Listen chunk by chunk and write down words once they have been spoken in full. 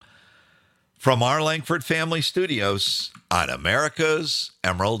From our Langford Family Studios on America's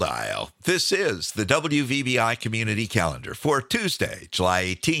Emerald Isle, this is the WVBI Community Calendar for Tuesday, July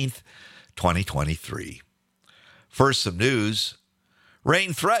 18th, 2023. First, some news.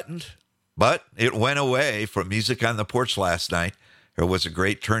 Rain threatened, but it went away from Music on the Porch last night. There was a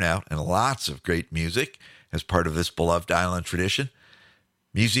great turnout and lots of great music as part of this beloved island tradition.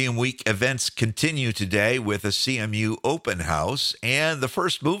 Museum Week events continue today with a CMU open house and the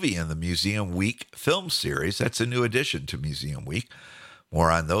first movie in the Museum Week film series. That's a new addition to Museum Week.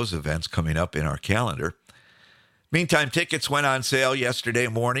 More on those events coming up in our calendar. Meantime, tickets went on sale yesterday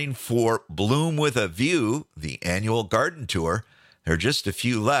morning for Bloom with a View, the annual garden tour. There are just a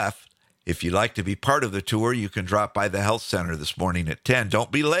few left. If you'd like to be part of the tour, you can drop by the health center this morning at 10. Don't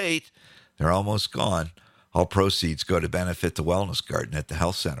be late. They're almost gone. All proceeds go to benefit the Wellness Garden at the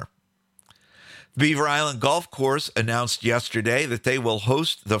health center. The Beaver Island Golf Course announced yesterday that they will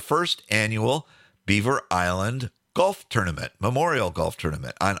host the first annual Beaver Island Golf Tournament, Memorial Golf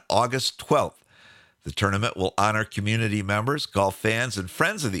Tournament, on August 12th. The tournament will honor community members, golf fans, and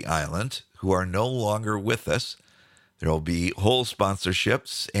friends of the island who are no longer with us. There will be hole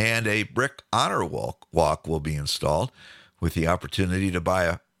sponsorships and a brick honor walk will be installed with the opportunity to buy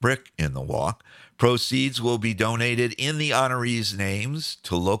a brick in the walk. Proceeds will be donated in the honorees' names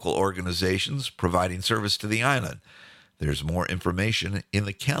to local organizations providing service to the island. There's more information in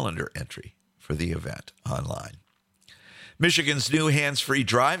the calendar entry for the event online. Michigan's new hands-free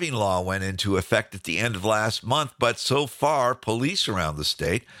driving law went into effect at the end of last month, but so far, police around the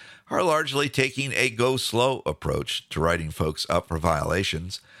state are largely taking a go-slow approach to writing folks up for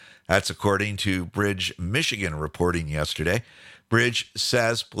violations. That's according to Bridge, Michigan, reporting yesterday. Bridge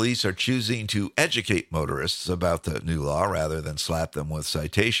says police are choosing to educate motorists about the new law rather than slap them with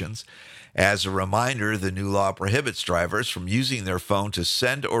citations. As a reminder, the new law prohibits drivers from using their phone to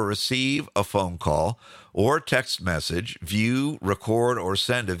send or receive a phone call or text message, view, record, or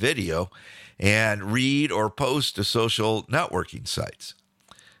send a video, and read or post to social networking sites.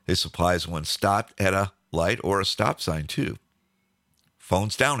 This applies when stopped at a light or a stop sign, too.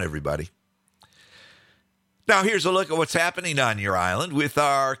 Phones down, everybody. Now, here's a look at what's happening on your island with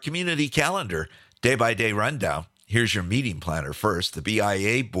our community calendar, day-by-day rundown. Here's your meeting planner first. The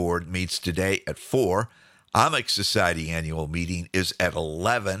BIA board meets today at 4. Amic Society annual meeting is at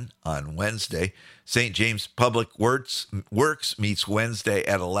 11 on Wednesday. St. James Public Works meets Wednesday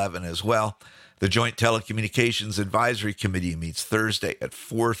at 11 as well. The Joint Telecommunications Advisory Committee meets Thursday at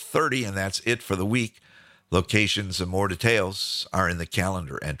 4:30, and that's it for the week. Locations and more details are in the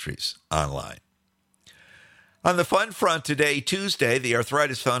calendar entries online. On the fun front today, Tuesday, the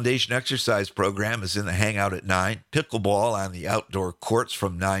Arthritis Foundation exercise program is in the Hangout at 9. Pickleball on the outdoor courts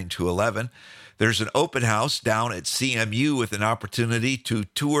from 9 to 11. There's an open house down at CMU with an opportunity to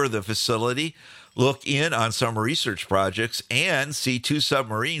tour the facility, look in on some research projects, and see 2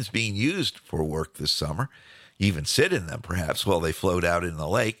 submarines being used for work this summer. Even sit in them, perhaps, while they float out in the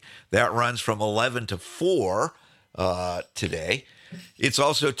lake. That runs from 11 to 4 today. It's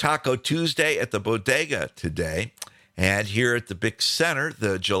also Taco Tuesday at the Bodega today. And here at the Bick Center,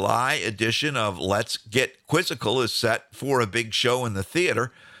 the July edition of Let's Get Quizzical is set for a big show in the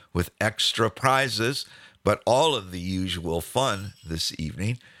theater with extra prizes, but all of the usual fun this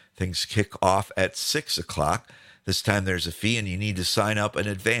evening. Things kick off at 6 o'clock. This time there's a fee, and you need to sign up in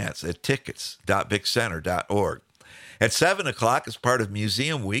advance at tickets.bickcenter.org. At 7 o'clock, as part of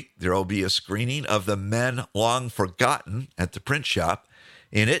Museum Week, there will be a screening of The Men Long Forgotten at the print shop.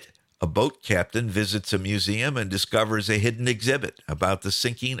 In it, a boat captain visits a museum and discovers a hidden exhibit about the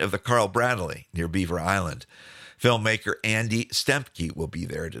sinking of the Carl Bradley near Beaver Island. Filmmaker Andy Stempke will be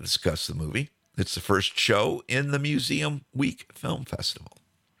there to discuss the movie. It's the first show in the Museum Week Film Festival.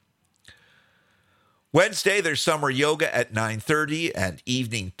 Wednesday, there's summer yoga at 9:30 and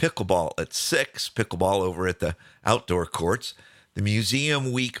evening pickleball at 6. Pickleball over at the outdoor courts. The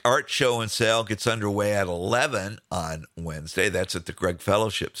Museum Week Art Show and Sale gets underway at 11 on Wednesday. That's at the Gregg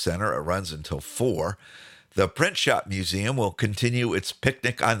Fellowship Center. It runs until 4. The Print Shop Museum will continue its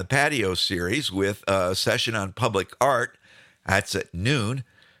Picnic on the Patio series with a session on public art. That's at noon.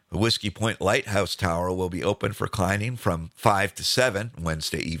 The Whiskey Point Lighthouse Tower will be open for climbing from 5 to 7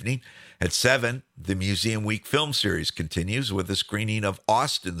 Wednesday evening. At 7, the Museum Week film series continues with a screening of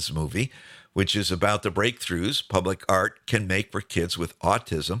Austin's movie, which is about the breakthroughs public art can make for kids with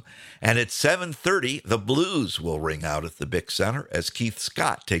autism. And at 7:30, the blues will ring out at the Bick Center as Keith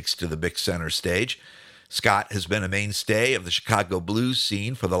Scott takes to the Bick Center stage. Scott has been a mainstay of the Chicago blues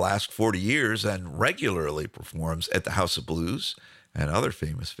scene for the last 40 years and regularly performs at the House of Blues and other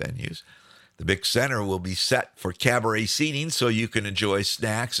famous venues. The Big Center will be set for cabaret seating so you can enjoy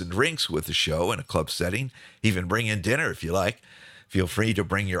snacks and drinks with the show in a club setting. Even bring in dinner if you like. Feel free to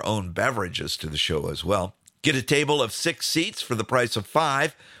bring your own beverages to the show as well. Get a table of 6 seats for the price of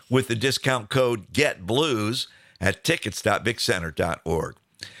 5 with the discount code GETBLUES at tickets.bigcenter.org.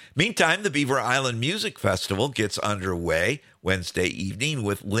 Meantime, the Beaver Island Music Festival gets underway Wednesday evening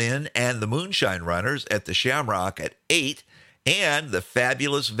with Lynn and the Moonshine Runners at the Shamrock at 8 and the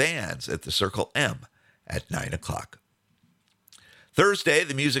Fabulous Vans at the Circle M at 9 o'clock. Thursday,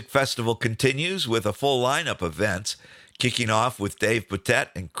 the music festival continues with a full lineup of events, kicking off with Dave Boutet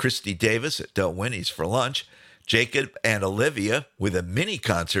and Christy Davis at Del Winnie's for lunch, Jacob and Olivia with a mini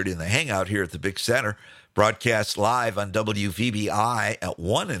concert in the Hangout here at the Big Center, broadcast live on WVBI at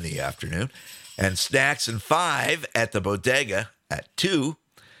 1 in the afternoon, and Snacks and 5 at the Bodega at 2.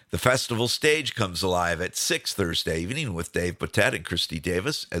 The festival stage comes alive at 6 Thursday evening with Dave Boutet and Christy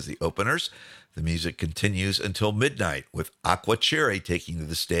Davis as the openers. The music continues until midnight with Aqua Cherry taking to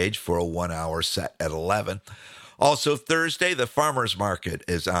the stage for a 1-hour set at 11. Also Thursday, the Farmers Market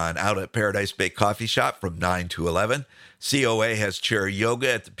is on out at Paradise Bay Coffee Shop from 9 to 11. COA has chair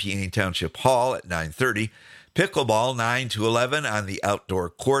yoga at the Peaine Township Hall at 9:30. Pickleball 9 to 11 on the outdoor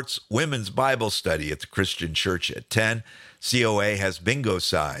courts. Women's Bible study at the Christian Church at 10. COA has bingo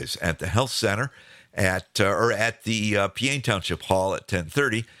size at the Health Center at the Peaine Township Hall at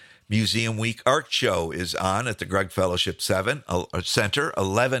 10:30. Museum Week Art Show is on at the Greg Fellowship Center,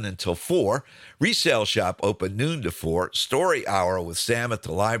 11 until 4. Resale Shop open noon to 4. Story Hour with Sam at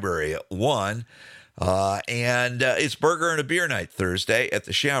the library at 1. And it's Burger and a Beer Night Thursday at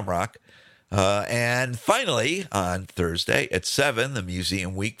the Shamrock. And finally, on Thursday at 7, the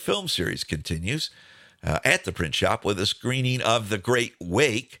Museum Week Film Series continues at the print shop with a screening of The Great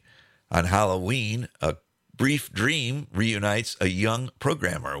Wake. On Halloween, A Brief Dream reunites a young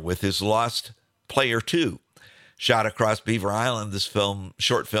programmer with his lost player 2. Shot across Beaver Island, this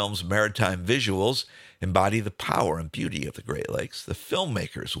short film's maritime visuals embody the power and beauty of the Great Lakes. The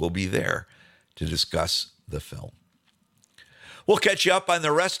filmmakers will be there to discuss the film. We'll catch you up on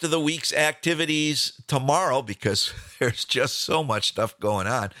the rest of the week's activities tomorrow because there's just so much stuff going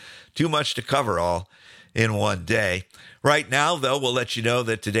on. Too much to cover all in one day. Right now, though, we'll let you know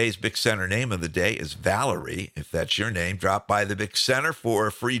that today's Big Center name of the day is Valerie. If that's your name, drop by the Big Center for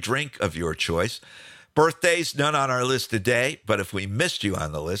a free drink of your choice. Birthdays, none on our list today, but if we missed you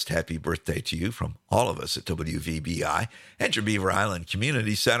on the list, happy birthday to you from all of us at WVBI and your Beaver Island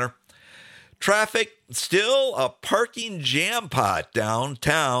Community Center. Traffic, still a parking jam pot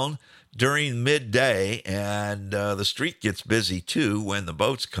downtown during midday, and the street gets busy too when the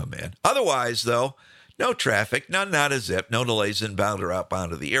boats come in. Otherwise, though, no traffic, not a zip, no delays inbound or outbound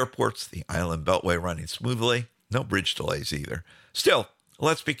to the airports, the Island Beltway running smoothly, no bridge delays either. Still,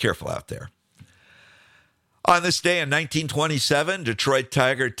 let's be careful out there. On this day in 1927, Detroit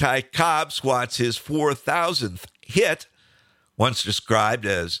Tiger Ty Cobb swats his 4,000th hit. Once described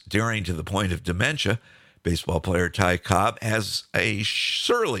as daring to the point of dementia, baseball player Ty Cobb has a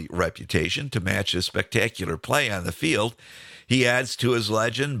surly reputation to match his spectacular play on the field. He adds to his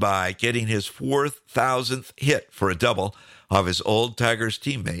legend by getting his 4,000th hit for a double of his old Tigers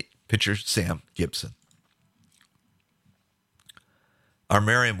teammate, pitcher Sam Gibson. Our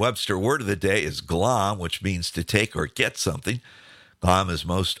Merriam-Webster word of the day is glom, which means to take or get something. Glom is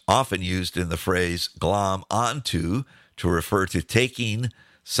most often used in the phrase glom onto to refer to taking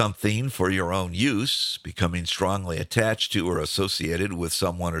something for your own use, becoming strongly attached to or associated with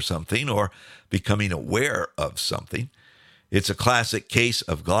someone or something, or becoming aware of something. It's a classic case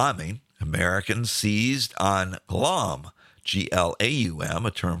of glomming. Americans seized on glom, G-L-A-U-M,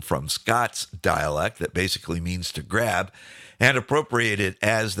 a term from Scots dialect that basically means to grab, and appropriated it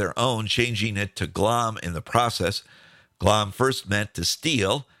as their own, changing it to glom in the process. Glom first meant to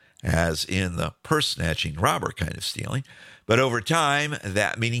steal, as in the purse-snatching robber kind of stealing, but over time,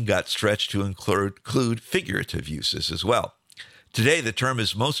 that meaning got stretched to include figurative uses as well. Today, the term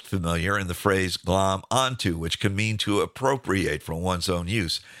is most familiar in the phrase glom onto, which can mean to appropriate for one's own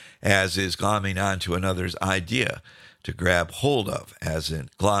use, as is glomming onto another's idea, to grab hold of, as in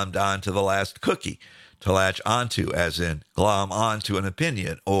glommed onto the last cookie, to latch onto, as in glom onto an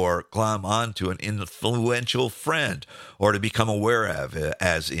opinion, or glom onto an influential friend, or to become aware of,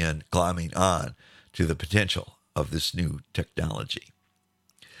 as in glomming on to the potential of this new technology.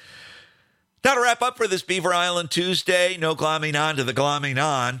 Now to wrap up for this Beaver Island Tuesday, no glomming on to the glomming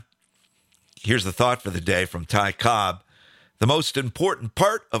on. Here's the thought for the day from Ty Cobb. The most important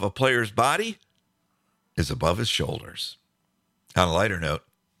part of a player's body is above his shoulders. On a lighter note,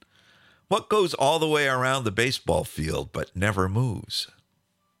 what goes all the way around the baseball field but never moves?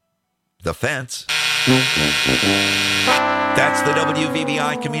 the fence. That's the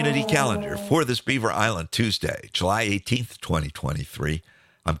WVBI Community Calendar for this Beaver Island Tuesday, July 18th, 2023.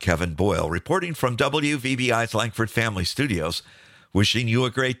 I'm Kevin Boyle, reporting from WVBI's Langford Family Studios, wishing you a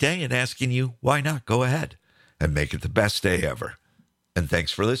great day and asking you, why not go ahead and make it the best day ever. And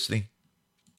thanks for listening.